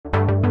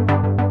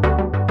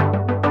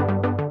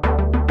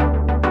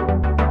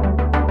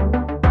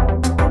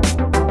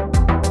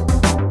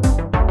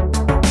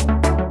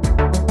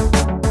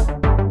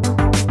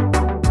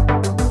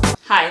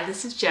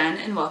this is Jen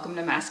and welcome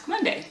to Mask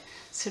Monday.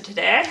 So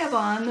today I have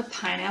on the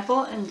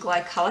pineapple and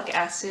glycolic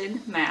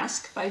acid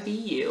mask by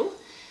BU.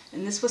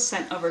 And this was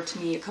sent over to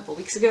me a couple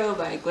weeks ago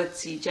by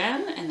Glitzy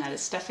Jen, and that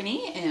is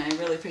Stephanie, and I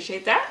really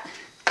appreciate that.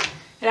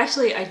 It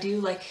actually, I do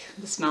like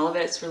the smell of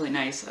it. It's really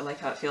nice. I like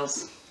how it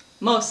feels,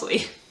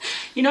 mostly.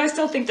 You know, I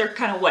still think they're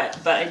kind of wet,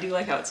 but I do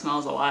like how it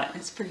smells a lot.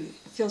 It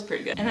feels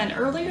pretty good. And then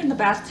earlier in the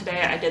bath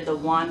today, I did the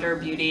Wander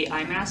Beauty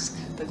eye mask,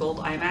 the gold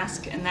eye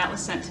mask, and that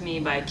was sent to me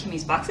by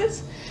Kimmy's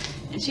Boxes.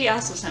 And she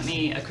also sent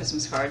me a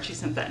Christmas card. She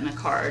sent that in a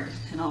card,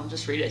 and I'll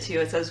just read it to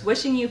you. It says,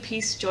 "Wishing you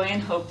peace, joy,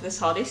 and hope this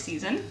holiday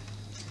season.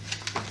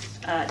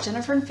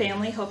 Jennifer and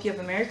family, hope you have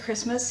a Merry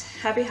Christmas,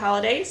 Happy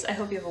Holidays. I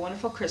hope you have a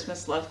wonderful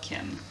Christmas. Love,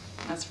 Kim."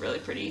 That's really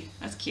pretty.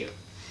 That's cute.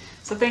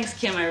 So thanks,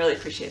 Kim. I really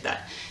appreciate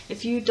that.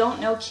 If you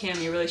don't know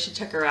Kim, you really should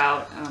check her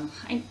out.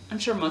 I'm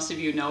sure most of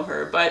you know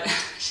her, but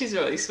she's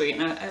really sweet,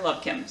 and I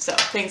love Kim. So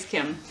thanks,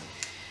 Kim.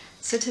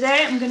 So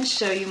today I'm going to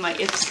show you my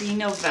Ipsy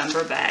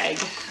November bag.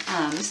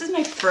 This is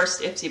my first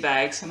Ipsy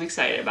bag, so I'm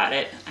excited about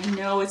it. I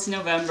know it's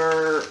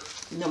November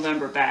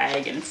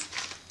bag, and it's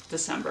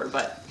December,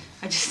 but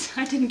I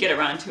didn't get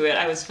around to it.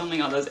 I was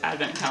filming all those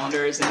advent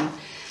calendars, and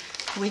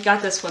we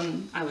got this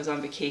when I was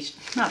on vacation.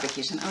 Not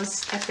vacation, I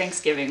was at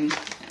Thanksgiving,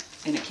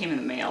 and it came in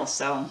the mail,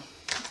 so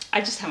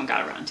I just haven't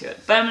got around to it.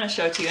 But I'm going to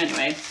show it to you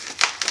anyway.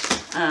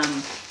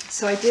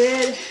 So I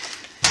did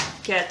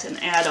get an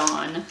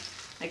add-on.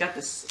 I got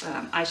this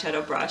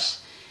eyeshadow brush,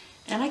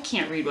 and I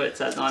can't read what it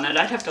says on it.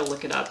 I'd have to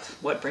look it up,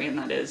 what brand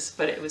that is,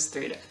 but it was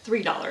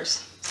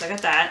 $3. So I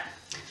got that.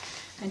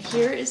 And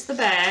here is the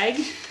bag.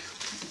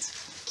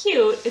 It's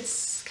cute.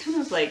 It's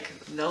kind of like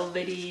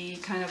velvety,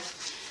 kind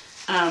of.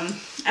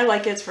 I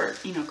like it for,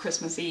 you know,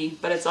 Christmassy,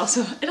 but it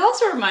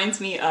also reminds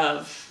me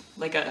of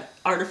like a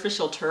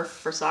artificial turf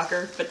for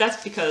soccer, but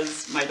that's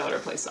because my daughter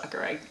plays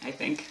soccer, I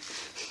think.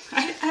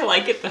 I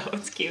like it though,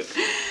 it's cute.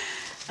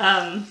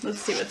 Let's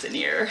see what's in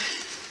here.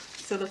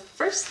 So the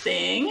first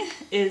thing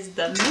is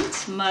the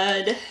Mint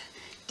Mud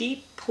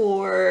Deep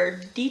Pore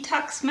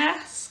Detox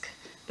Mask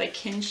by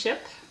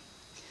Kinship.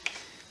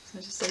 So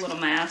just a little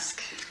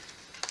mask.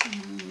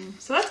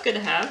 So that's good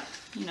to have.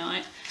 You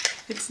know,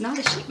 it's not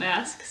a sheet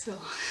mask, so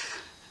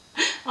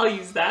I'll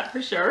use that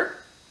for sure.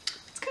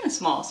 It's kind of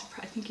small, so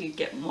I think you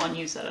get one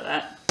use out of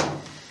that.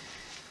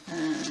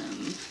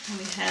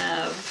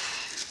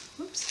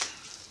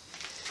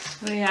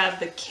 We have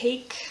the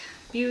Cake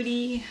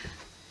Beauty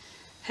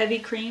Heavy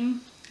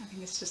Cream. I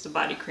think it's just a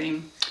body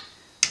cream.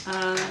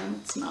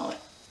 Let's smell it.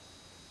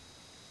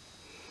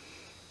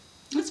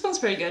 It smells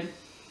pretty good.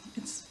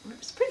 It's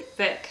pretty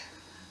thick.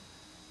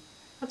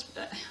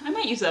 I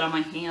might use that on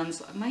my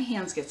hands. My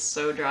hands get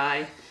so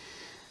dry.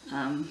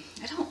 I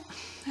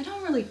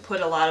don't really put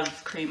a lot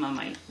of cream on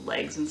my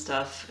legs and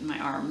stuff and my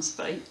arms,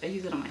 but I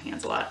use it on my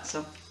hands a lot.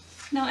 So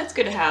no, it's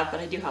good to have, but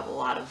I do have a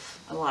lot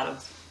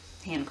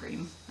of hand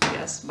cream, I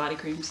guess, body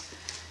creams.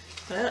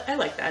 But I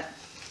like that.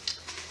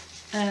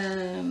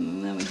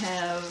 Then we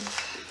have,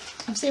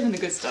 I'm saving the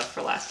good stuff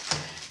for last.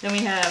 Then we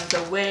have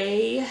the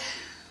Way,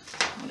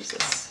 what is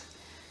this?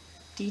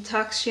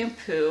 Detox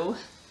Shampoo.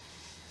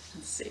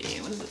 Let's see,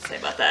 what does it say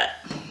about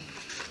that?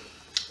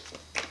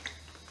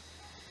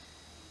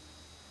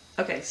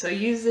 Okay, so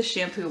use this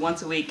shampoo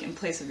once a week in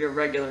place of your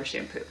regular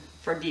shampoo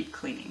for deep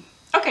cleaning.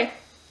 Okay,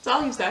 so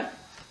I'll use that.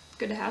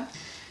 Good to have.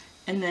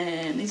 And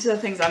then these are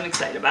the things I'm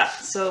excited about.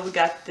 So we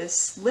got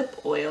this lip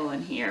oil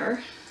in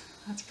here.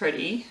 That's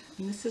pretty.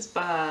 And this is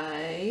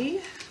by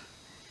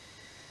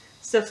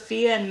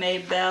Sophia and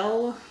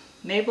Mabel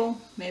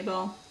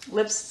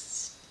Lip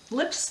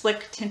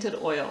Slick Tinted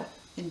Oil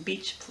in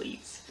Beach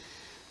Please.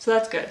 So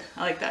that's good.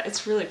 I like that.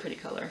 It's really pretty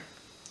color.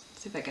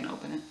 Let's see if I can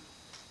open it.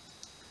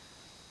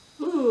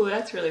 Ooh,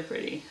 that's really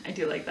pretty. I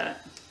do like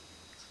that.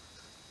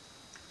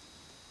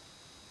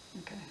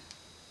 Okay.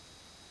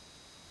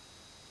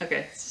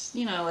 Okay, it's just,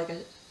 you know, like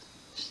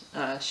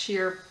a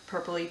sheer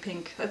purpley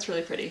pink. That's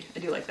really pretty. I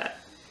do like that.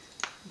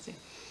 Let's see.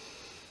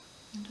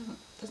 It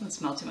doesn't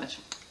smell too much.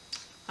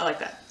 I like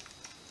that.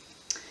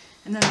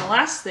 And then the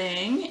last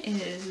thing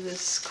is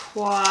this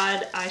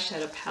Quad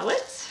eyeshadow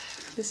palette.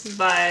 This is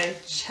by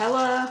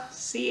Chella,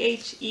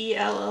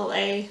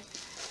 C-H-E-L-L-A,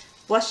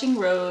 Blushing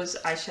Rose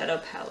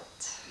Eyeshadow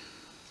Palette.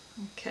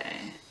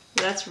 Okay,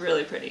 that's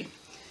really pretty.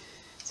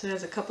 So it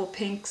has a couple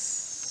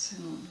pinks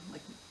and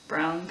like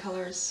brown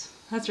colors.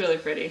 That's really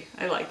pretty.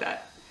 I like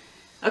that.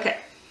 Okay,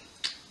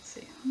 let's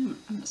see. I'm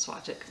gonna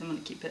swatch it because I'm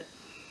gonna keep it.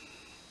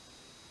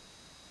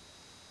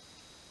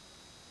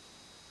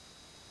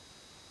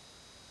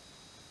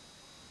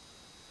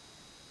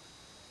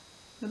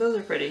 But those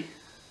are pretty. I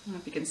don't know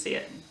if you can see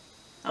it.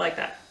 I like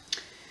that.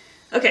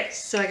 Okay,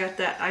 so I got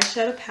that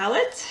eyeshadow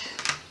palette,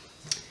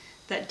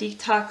 that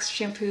detox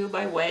shampoo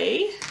by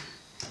Way,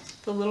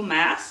 the little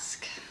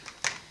mask,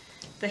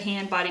 the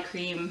hand body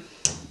cream,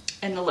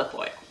 and the lip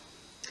oil.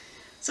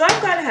 So I'm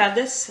glad to have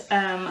this.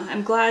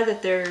 I'm glad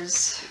that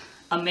there's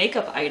a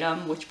makeup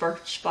item, which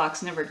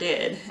Birchbox never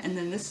did. And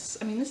then this,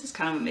 I mean, this is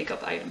kind of a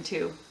makeup item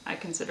too. I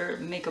consider it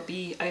a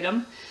makeup-y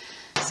item.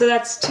 So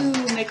that's 2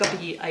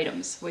 makeup-y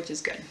items, which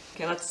is good.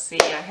 Okay, let's see.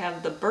 I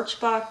have the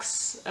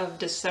Birchbox of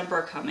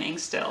December coming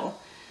still.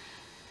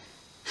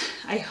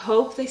 I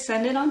hope they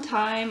send it on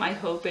time. I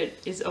hope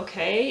it is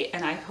okay,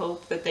 and I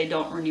hope that they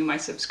don't renew my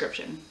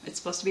subscription. It's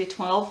supposed to be a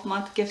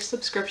 12-month gift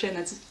subscription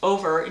that's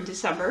over in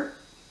December.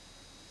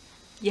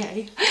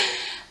 Yay.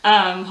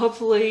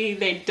 Hopefully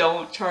they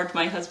don't charge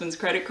my husband's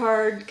credit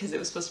card, because it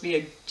was supposed to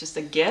be just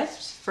a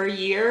gift for a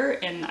year,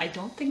 and I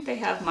don't think they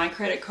have my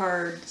credit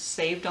card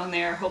saved on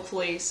there,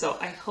 hopefully, so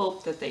I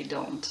hope that they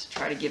don't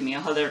try to give me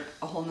a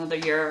whole nother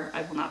year.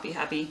 I will not be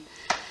happy.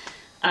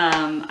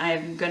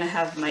 I'm gonna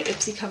have my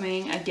Ipsy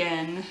coming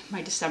again.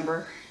 My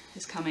December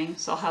is coming,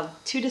 so I'll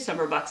have 2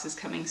 December boxes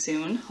coming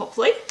soon,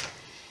 hopefully.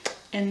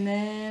 And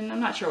then I'm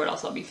not sure what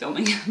else I'll be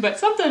filming, but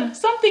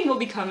something will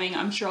be coming.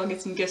 I'm sure I'll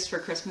get some gifts for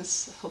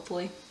Christmas,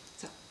 hopefully.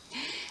 So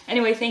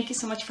anyway, thank you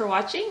so much for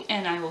watching,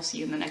 and I will see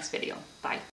you in the next video. Bye.